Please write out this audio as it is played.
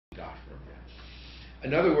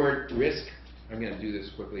Another word, risk. I'm going to do this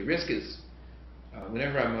quickly. Risk is,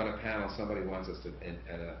 whenever I'm on a panel, somebody wants us to, and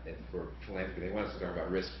for philanthropy, they want us to talk about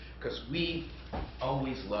risk, because we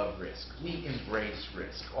always love risk. We embrace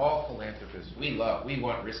risk. All philanthropists, we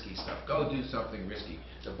want risky stuff. Go do something risky.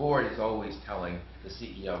 The board is always telling the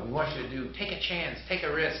CEO, we want you to take a chance, take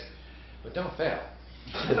a risk, but don't fail.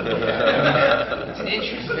 It's an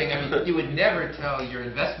interesting thing. I mean, you would never tell your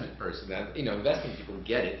investment person that. Investment people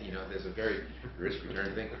get it. There's a very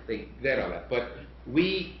risk-return thing. They get all that. But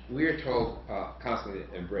we're told constantly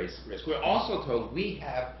to embrace risk. We're also told we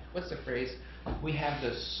have, what's the phrase? We have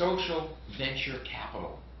the social venture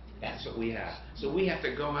capital. That's what we have. So we have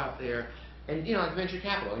to go out there and, like venture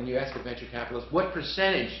capital. And you ask a venture capitalist, what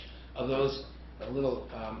percentage of those little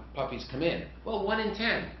puppies come in? Well, 1 in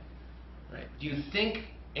 10. Right. Do you think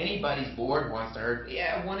anybody's board wants to hear,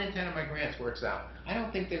 yeah, 1 in 10 of my grants works out? I don't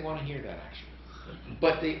think they want to hear that, actually.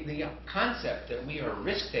 But the concept that we are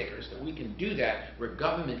risk takers, that we can do that where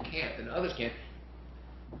government can't and others can't,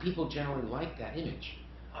 people generally like that image.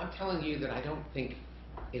 I'm telling you that I don't think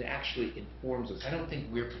it actually informs us. I don't think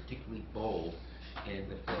we're particularly bold in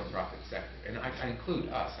the philanthropic sector. And I include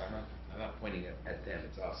us. I'm not pointing at them.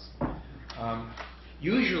 It's us.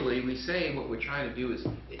 Usually we say what we're trying to do it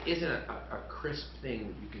isn't a crisp thing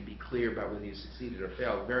that you can be clear about whether you succeeded or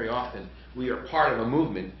failed. Very often we are part of a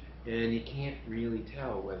movement and you can't really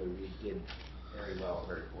tell whether we did very well or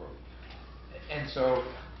very poorly.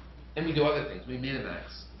 And we do other things. We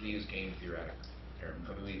minimax. We use game theoretic term.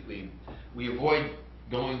 I mean, we avoid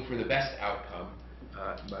going for the best outcome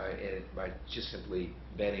by just simply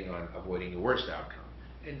betting on avoiding the worst outcome.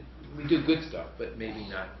 And we do good stuff, but maybe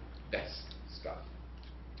not best stuff.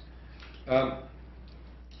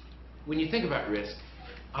 When you think about risk,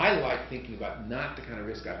 I like thinking about not the kind of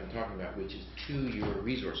risk I've been talking about, which is to your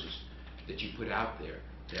resources that you put out there,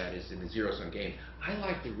 that is in the zero-sum game. I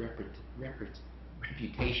like the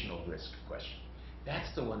reputational risk question.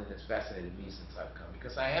 That's the one that has fascinated me since I've come,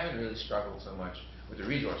 because I haven't really struggled so much with the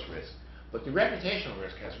resource risk, but the reputational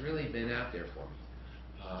risk has really been out there for me.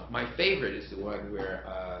 My favorite is the one where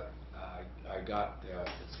I got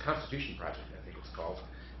this Constitution Project, I think it's called,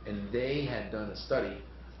 and they had done a study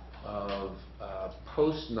of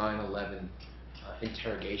post 9/11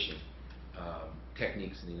 interrogation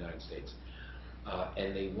techniques in the United States,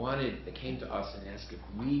 and they came to us and asked if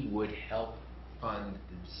we would help fund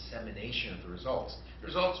the dissemination of the results. The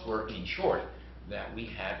results were, in short, that we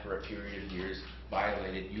had for a period of years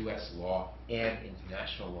violated U.S. law and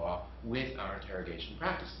international law with our interrogation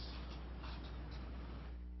practices.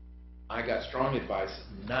 I got strong advice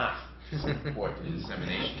not to support the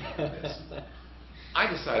dissemination of this. I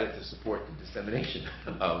decided to support the dissemination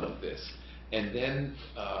of this. And then,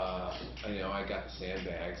 I got the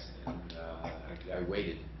sandbags, and I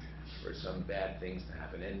waited for some bad things to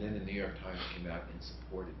happen. And then the New York Times came out and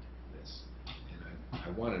supported this. And I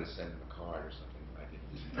wanted to send them a card or something, but I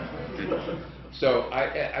didn't. So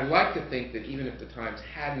I like to think that even if the Times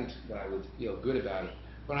hadn't, that I would feel good about it.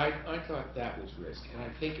 But I thought that was risk. And I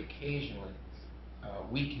think occasionally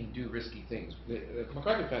we can do risky things. The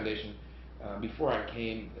MacArthur Foundation, before I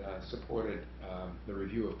came, supported the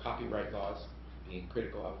review of copyright laws, being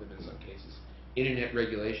critical of them in some cases. Internet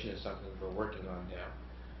regulation is something we're working on now.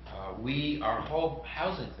 Our whole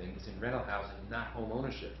housing thing is in rental housing, not home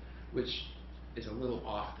ownership, which is a little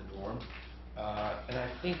off the norm. And I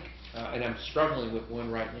think, and I'm struggling with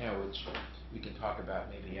one right now, which we can talk about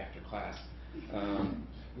maybe after class,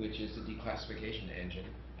 which is the declassification engine,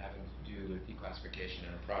 having to do with declassification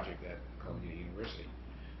in a project at Columbia University.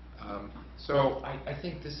 So I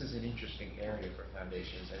think this is an interesting area for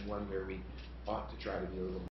foundations, and one where we ought to try to be a little